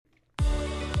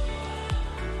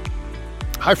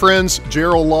Hi friends,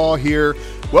 Gerald Law here.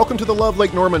 Welcome to the Love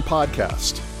Lake Norman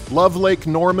podcast. Love Lake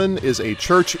Norman is a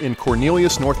church in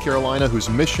Cornelius, North Carolina, whose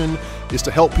mission is to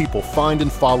help people find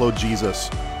and follow Jesus.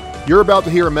 You're about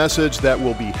to hear a message that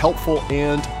will be helpful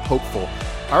and hopeful.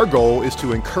 Our goal is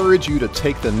to encourage you to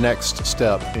take the next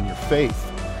step in your faith.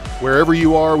 Wherever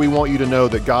you are, we want you to know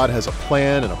that God has a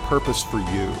plan and a purpose for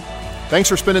you. Thanks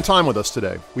for spending time with us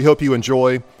today. We hope you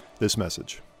enjoy this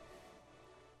message.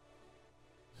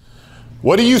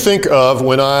 What do you think of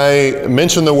when I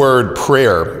mention the word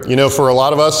prayer? You know, for a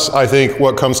lot of us, I think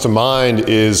what comes to mind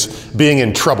is being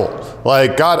in trouble.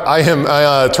 Like, God, I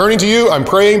am turning to you. I'm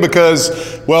praying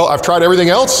because, well, I've tried everything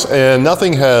else and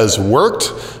nothing has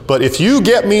worked. But if you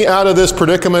get me out of this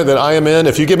predicament that I am in,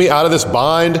 if you get me out of this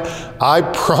bind, I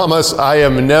promise I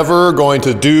am never going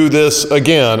to do this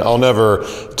again. I'll never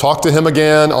talk to him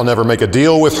again. I'll never make a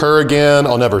deal with her again.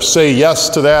 I'll never say yes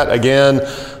to that again.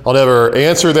 I'll never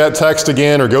answer that text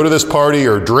again or go to this party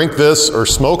or drink this or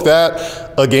smoke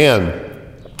that again.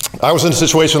 I was in a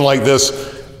situation like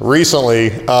this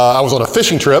recently. I was on a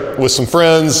fishing trip with some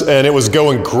friends and it was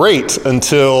going great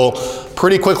until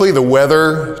pretty quickly the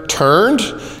weather turned.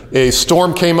 A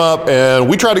storm came up and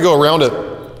we tried to go around it,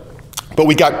 but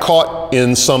we got caught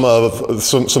in some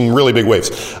really big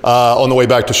waves on the way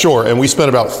back to shore. And we spent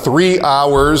about 3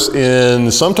 hours in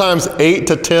sometimes 8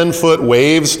 to 10 foot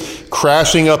waves,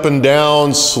 crashing up and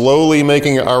down, slowly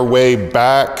making our way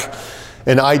back.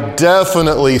 And I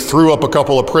definitely threw up a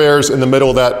couple of prayers in the middle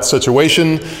of that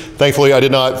situation. Thankfully, I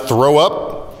did not throw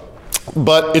up.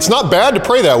 But it's not bad to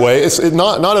pray that way. It's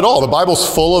not at all. The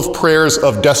Bible's full of prayers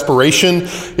of desperation.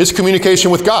 It's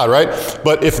communication with God, right?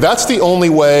 But if that's the only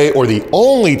way or the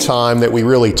only time that we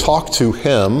really talk to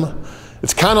him,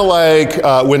 it's kind of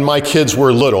like when my kids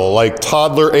were little, like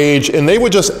toddler age, and they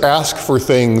would just ask for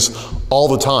things all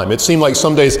the time. It seemed like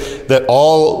some days that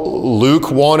all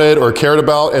Luke wanted or cared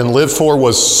about and lived for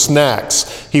was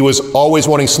snacks. He was always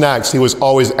wanting snacks. He was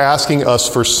always asking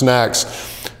us for snacks.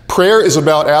 Prayer is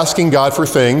about asking God for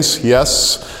things,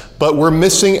 yes, but we're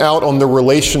missing out on the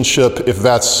relationship if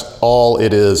that's all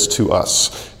it is to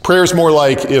us. Prayer is more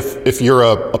like if you're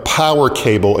a power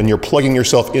cable and you're plugging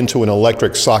yourself into an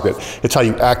electric socket. It's how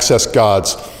you access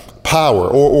God's power.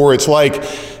 Or it's like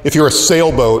if you're a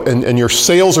sailboat and your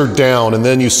sails are down and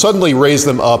then you suddenly raise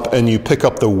them up and you pick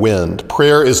up the wind.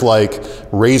 Prayer is like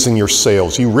raising your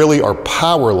sails. You really are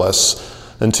powerless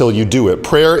until you do it.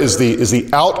 Prayer is the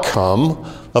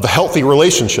outcome of a healthy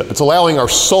relationship. It's allowing our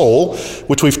soul,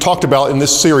 which we've talked about in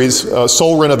this series,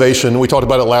 soul renovation, we talked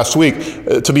about it last week,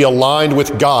 to be aligned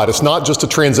with God. It's not just a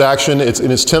transaction.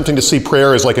 It's tempting to see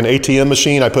prayer as like an ATM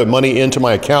machine. I put money into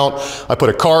my account, I put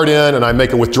a card in, and I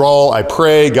make a withdrawal. I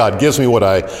pray, God gives me what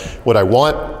I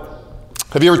want.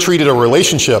 Have you ever treated a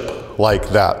relationship like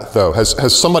that, though?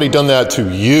 Has somebody done that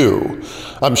to you?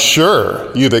 I'm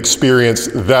sure you've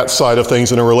experienced that side of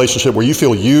things in a relationship where you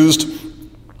feel used,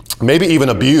 maybe even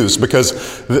abused,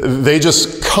 because they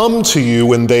just come to you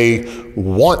when they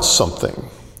want something.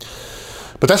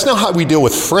 But that's not how we deal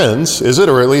with friends, is it?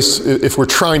 Or at least if we're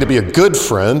trying to be a good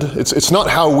friend, it's not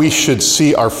how we should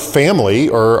see our family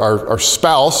or our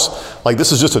spouse. Like,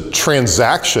 this is just a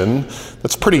transaction.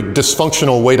 That's a pretty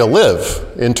dysfunctional way to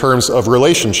live in terms of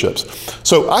relationships.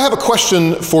 So I have a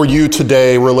question for you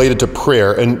today related to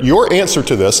prayer. And your answer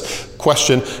to this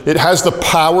question, it has the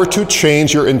power to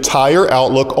change your entire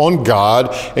outlook on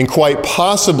God and quite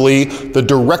possibly the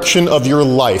direction of your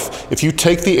life. If you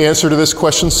take the answer to this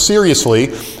question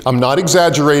seriously, I'm not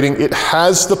exaggerating, it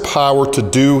has the power to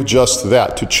do just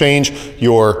that, to change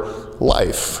your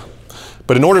life.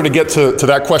 But in order to get to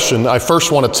that question, I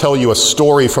first want to tell you a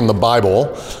story from the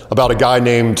Bible about a guy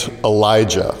named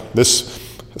Elijah. This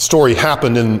story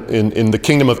happened in the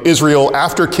kingdom of Israel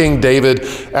after King David,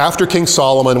 after King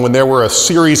Solomon, when there were a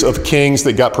series of kings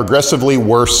that got progressively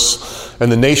worse,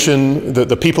 and the nation,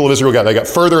 the people of Israel got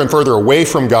further and further away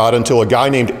from God until a guy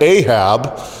named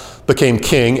Ahab became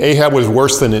king. Ahab was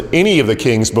worse than any of the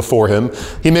kings before him.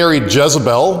 He married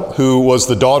Jezebel, who was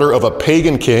the daughter of a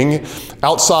pagan king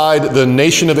outside the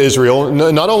nation of Israel.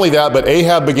 Not only that, but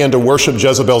Ahab began to worship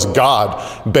Jezebel's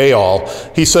god, Baal.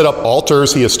 He set up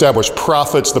altars. He established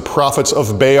prophets, the prophets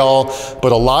of Baal.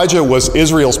 But Elijah was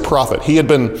Israel's prophet. He had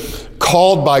been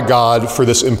called by God for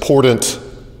this important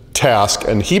task,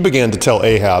 and he began to tell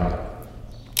Ahab,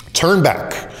 turn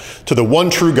back to the one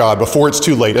true God before it's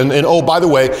too late. And oh, by the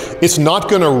way, it's not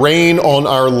going to rain on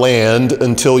our land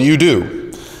until you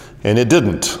do. And it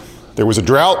didn't. There was a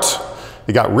drought.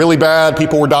 It got really bad.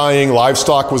 People were dying.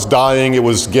 Livestock was dying. It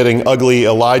was getting ugly.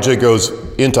 Elijah goes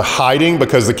into hiding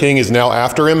because the king is now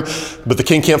after him, but the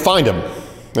king can't find him.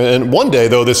 And one day,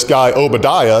 though, this guy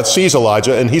Obadiah sees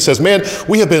Elijah and he says, man,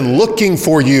 we have been looking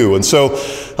for you. And so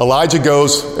Elijah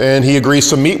goes and he agrees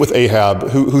to meet with Ahab,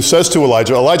 who says to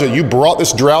Elijah, Elijah, you brought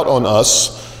this drought on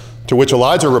us. To which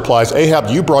Elijah replies, Ahab,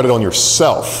 you brought it on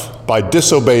yourself by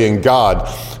disobeying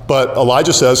God. But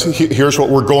Elijah says, here's what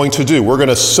we're going to do. We're going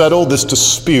to settle this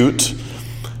dispute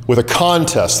with a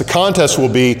contest. The contest will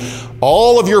be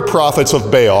all of your prophets of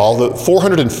Baal, the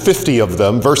 450 of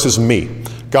them, versus me,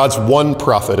 God's one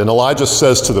prophet. And Elijah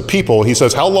says to the people, he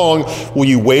says, how long will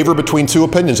you waver between two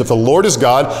opinions? If the Lord is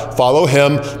God, follow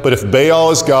him. But if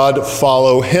Baal is God,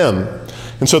 follow him.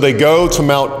 And so they go to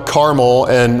Mount Carmel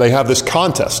and they have this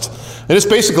contest. And it's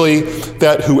basically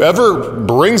that whoever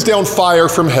brings down fire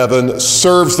from heaven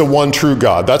serves the one true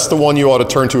God. That's the one you ought to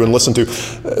turn to and listen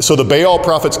to. So the Baal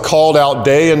prophets called out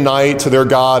day and night to their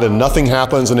God and nothing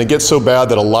happens. And it gets so bad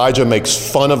that Elijah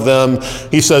makes fun of them.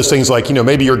 He says things like,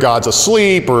 maybe your God's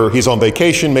asleep or he's on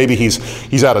vacation. Maybe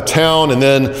he's out of town. And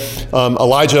then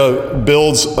Elijah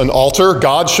builds an altar.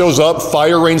 God shows up.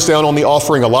 Fire rains down on the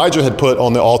offering Elijah had put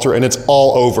on the altar and it's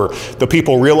all over. The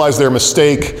people realize their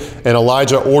mistake and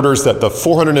Elijah orders that the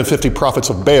 450 prophets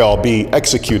of Baal be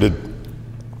executed.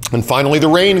 And finally the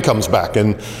rain comes back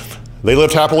and they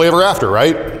lived happily ever after,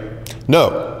 right?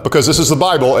 No, because this is the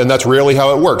Bible and that's rarely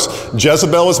how it works.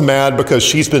 Jezebel is mad because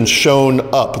she's been shown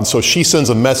up. And so she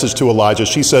sends a message to Elijah.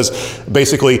 She says,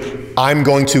 basically, I'm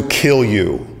going to kill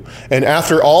you. And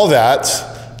after all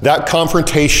that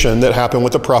confrontation that happened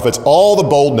with the prophets, all the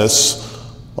boldness,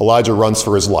 Elijah runs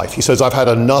for his life. He says, I've had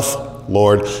enough,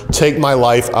 Lord, take my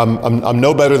life. I'm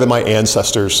no better than my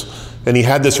ancestors. And he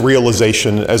had this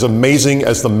realization, as amazing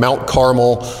as the Mount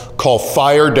Carmel call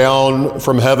fire down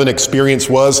from heaven experience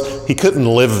was, he couldn't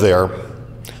live there.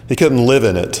 He couldn't live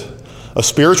in it. A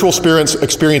spiritual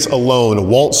experience alone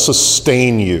won't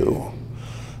sustain you.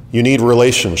 You need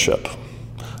relationship.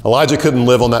 Elijah couldn't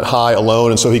live on that high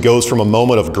alone, and so he goes from a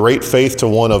moment of great faith to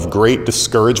one of great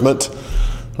discouragement.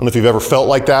 I don't know if you've ever felt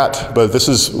like that, but this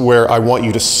is where I want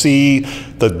you to see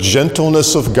the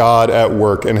gentleness of God at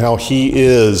work and how he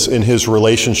is in his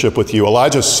relationship with you.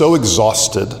 Elijah's so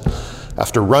exhausted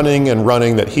after running and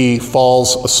running that he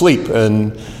falls asleep,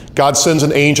 and God sends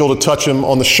an angel to touch him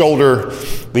on the shoulder.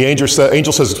 The angel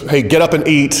says, hey, get up and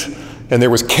eat. And there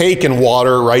was cake and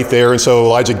water right there. And so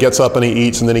Elijah gets up and he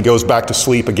eats, and then he goes back to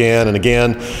sleep again and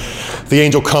again. The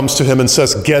angel comes to him and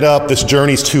says, get up, this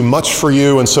journey's too much for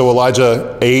you. And so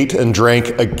Elijah ate and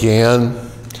drank again.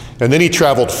 And then he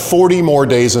traveled 40 more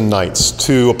days and nights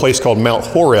to a place called Mount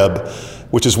Horeb,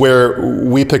 which is where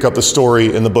we pick up the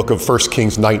story in the book of 1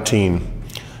 Kings 19.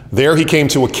 There he came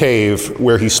to a cave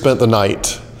where he spent the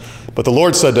night. But the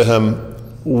Lord said to him,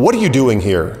 what are you doing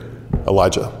here,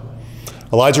 Elijah?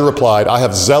 Elijah replied, I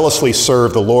have zealously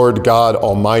served the Lord God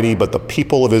Almighty, but the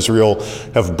people of Israel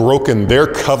have broken their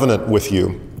covenant with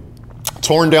you,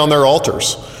 torn down their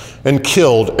altars, and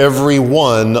killed every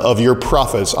one of your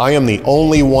prophets. I am the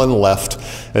only one left,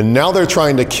 and now they're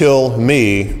trying to kill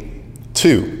me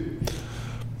too.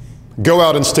 Go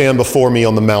out and stand before me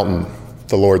on the mountain,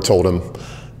 the Lord told him.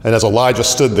 And as Elijah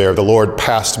stood there, the Lord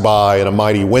passed by, and a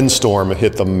mighty windstorm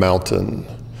hit the mountain.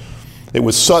 It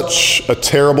was such a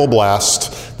terrible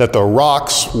blast that the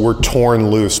rocks were torn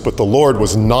loose, but the Lord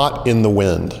was not in the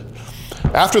wind.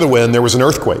 After the wind, there was an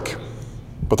earthquake,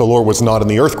 but the Lord was not in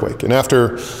the earthquake. And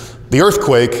after the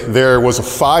earthquake, there was a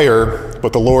fire,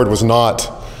 but the Lord was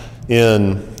not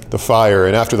in the fire.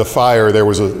 And after the fire, there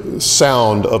was a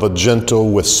sound of a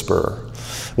gentle whisper.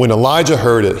 When Elijah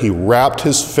heard it, he wrapped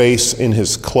his face in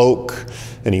his cloak,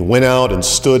 and he went out and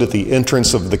stood at the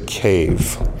entrance of the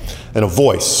cave. And a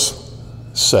voice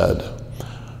said,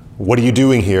 what are you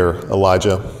doing here,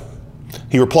 Elijah?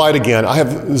 He replied again, I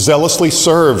have zealously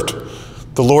served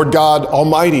the Lord God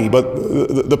Almighty,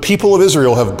 but the people of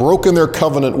Israel have broken their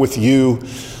covenant with you,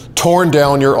 torn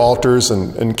down your altars,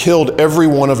 and killed every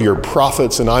one of your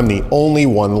prophets, and I'm the only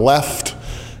one left,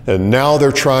 and now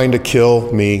they're trying to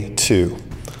kill me too.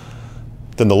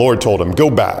 Then the Lord told him, go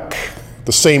back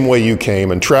the same way you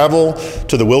came and travel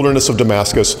to the wilderness of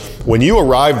Damascus. When you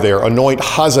arrive there, anoint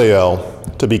Hazael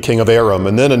to be king of Aram,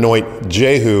 and then anoint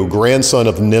Jehu, grandson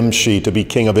of Nimshi, to be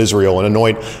king of Israel, and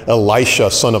anoint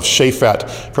Elisha, son of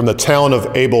Shaphat, from the town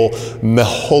of Abel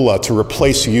Meholah, to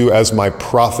replace you as my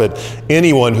prophet.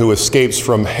 Anyone who escapes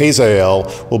from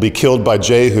Hazael will be killed by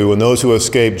Jehu, and those who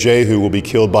escape Jehu will be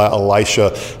killed by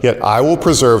Elisha. Yet I will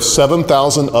preserve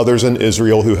 7,000 others in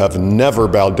Israel who have never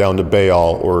bowed down to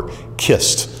Baal or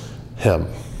kissed him.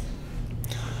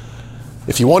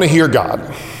 If you want to hear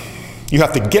God, you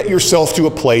have to get yourself to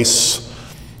a place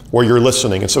where you're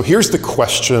listening. And so here's the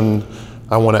question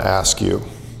I want to ask you.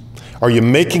 Are you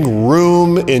making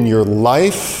room in your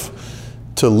life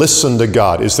to listen to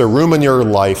God? Is there room in your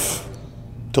life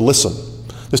to listen?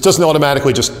 This doesn't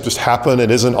automatically just happen. It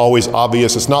isn't always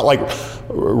obvious. It's not like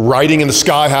writing in the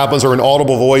sky happens or an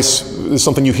audible voice is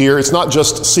something you hear. It's not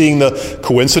just seeing the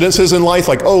coincidences in life,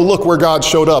 like, oh, look where God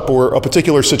showed up, or a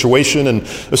particular situation, and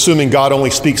assuming God only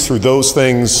speaks through those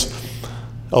things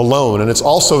alone. And it's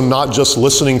also not just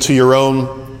listening to your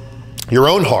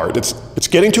own heart. It's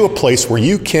getting to a place where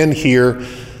you can hear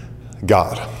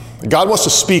God. God wants to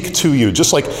speak to you,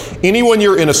 just like anyone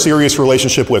you're in a serious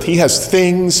relationship with. He has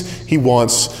things he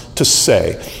wants to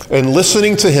say. And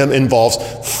listening to him involves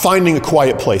finding a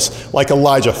quiet place, like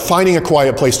Elijah, finding a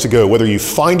quiet place to go. Whether you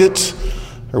find it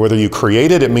or whether you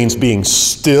create it, it means being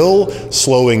still,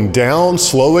 slowing down,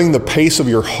 slowing the pace of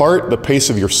your heart, the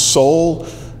pace of your soul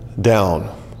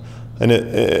down. And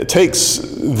it takes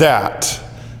that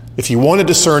if you want to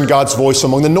discern God's voice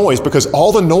among the noise, because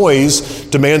all the noise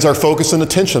demands our focus and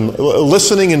attention.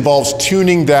 Listening involves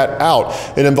tuning that out.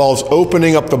 It involves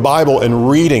opening up the Bible and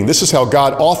reading. This is how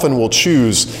God often will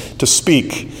choose to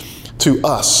speak to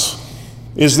us.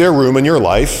 Is there room in your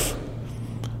life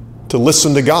to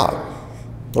listen to God?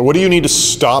 Or what do you need to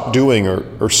stop doing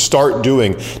or start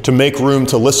doing to make room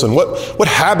to listen? What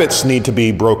habits need to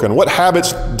be broken? What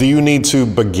habits do you need to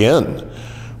begin?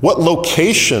 What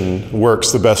location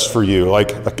works the best for you?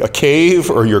 Like a cave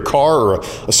or your car or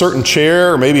a certain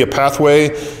chair or maybe a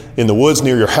pathway in the woods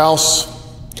near your house?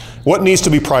 What needs to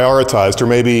be prioritized or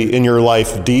maybe in your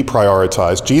life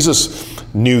deprioritized? Jesus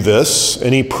knew this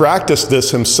and he practiced this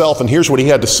himself. And here's what he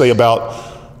had to say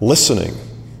about listening.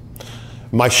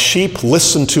 My sheep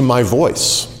listen to my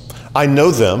voice. I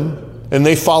know them and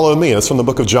they follow me. That's from the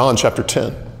book of John, chapter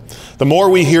 10. The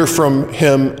more we hear from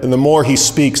him and the more he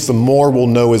speaks, the more we'll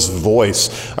know his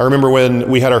voice. I remember when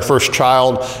we had our first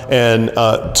child and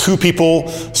 2 people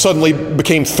suddenly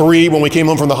became 3 when we came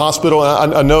home from the hospital.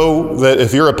 I know that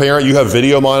if you're a parent, you have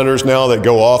video monitors now that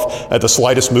go off at the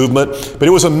slightest movement. But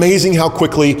it was amazing how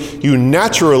quickly you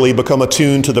naturally become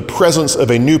attuned to the presence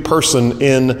of a new person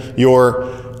in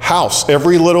your house.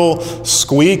 Every little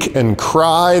squeak and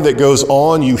cry that goes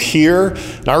on, you hear.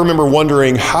 And I remember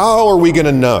wondering, how are we going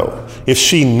to know if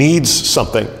she needs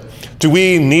something? Do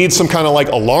we need some kind of like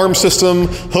alarm system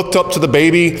hooked up to the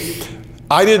baby?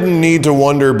 I didn't need to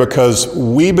wonder because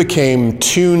we became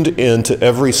tuned into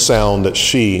every sound that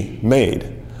she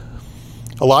made.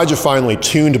 Elijah finally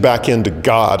tuned back into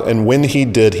God, and when he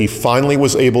did, he finally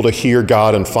was able to hear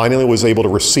God and finally was able to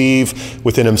receive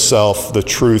within himself the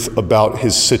truth about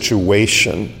his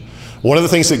situation. One of the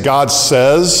things that God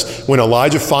says when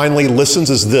Elijah finally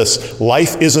listens is this: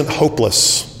 life isn't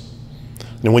hopeless.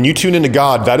 And when you tune into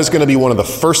God, that is going to be one of the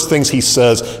first things he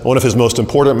says, one of his most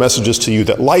important messages to you,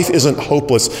 that life isn't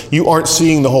hopeless. You aren't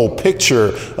seeing the whole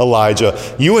picture, Elijah.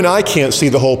 You and I can't see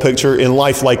the whole picture in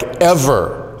life like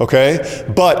ever. Okay?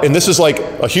 But, and this is like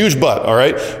a huge but, all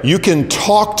right? You can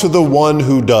talk to the one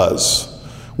who does.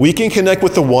 We can connect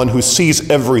with the one who sees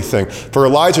everything. For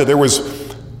Elijah, there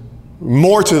was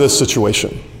more to this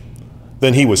situation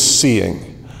than he was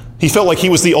seeing. He felt like he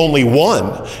was the only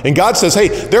one. And God says, hey,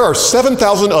 there are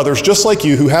 7,000 others just like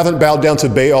you who haven't bowed down to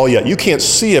Baal yet. You can't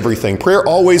see everything. Prayer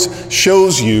always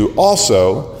shows you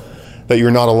also that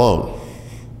you're not alone.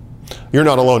 You're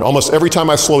not alone. Almost every time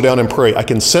I slow down and pray, I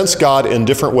can sense God in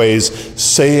different ways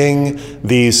saying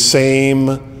these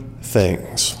same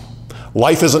things.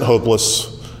 Life isn't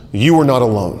hopeless. You are not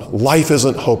alone. Life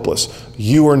isn't hopeless.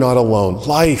 You are not alone.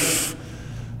 Life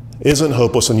isn't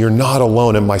hopeless and you're not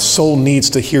alone. And my soul needs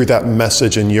to hear that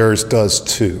message, and yours does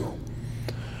too.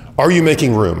 Are you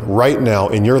making room right now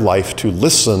in your life to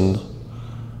listen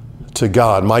to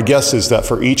God? My guess is that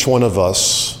for each one of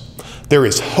us, there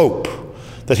is hope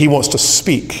that he wants to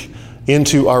speak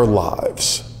into our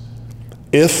lives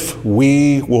if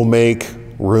we will make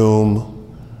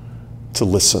room to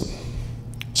listen.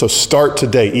 So start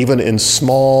today, even in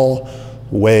small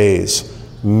ways,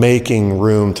 making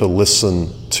room to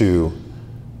listen to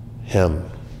him.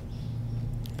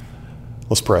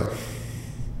 Let's pray.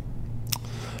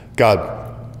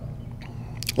 God,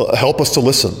 help us to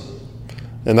listen.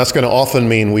 And that's going to often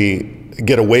mean we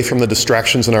get away from the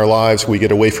distractions in our lives. We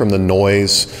get away from the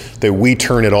noise, that we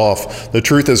turn it off. The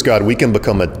truth is, God, we can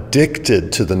become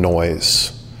addicted to the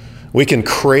noise. We can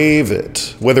crave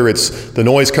it, whether it's the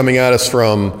noise coming at us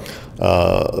from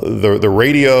the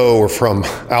radio or from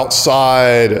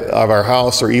outside of our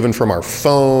house or even from our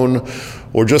phone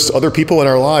or just other people in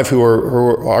our life who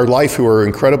are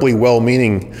incredibly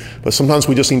well-meaning. But sometimes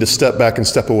we just need to step back and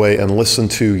step away and listen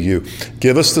to you.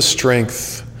 Give us the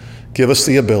strength. Give us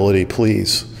the ability,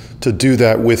 please, to do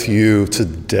that with you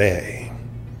today.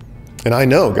 And I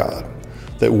know, God,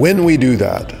 that when we do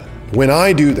that, when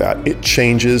I do that, it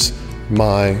changes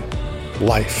my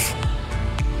life.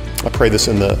 I pray this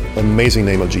in the amazing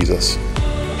name of Jesus.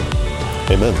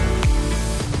 Amen.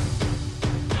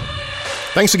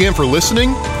 Thanks again for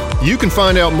listening. You can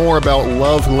find out more about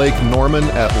Love Lake Norman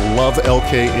at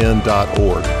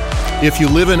lovelkn.org. If you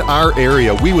live in our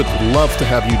area, we would love to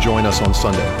have you join us on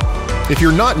Sunday. If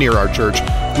you're not near our church,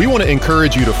 we want to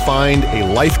encourage you to find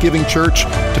a life-giving church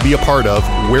to be a part of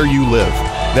where you live.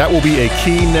 That will be a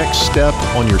key next step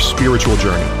on your spiritual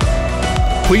journey.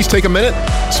 Please take a minute,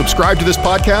 subscribe to this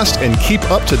podcast, and keep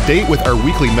up to date with our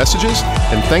weekly messages.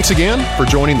 And thanks again for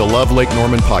joining the Love Lake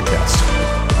Norman podcast.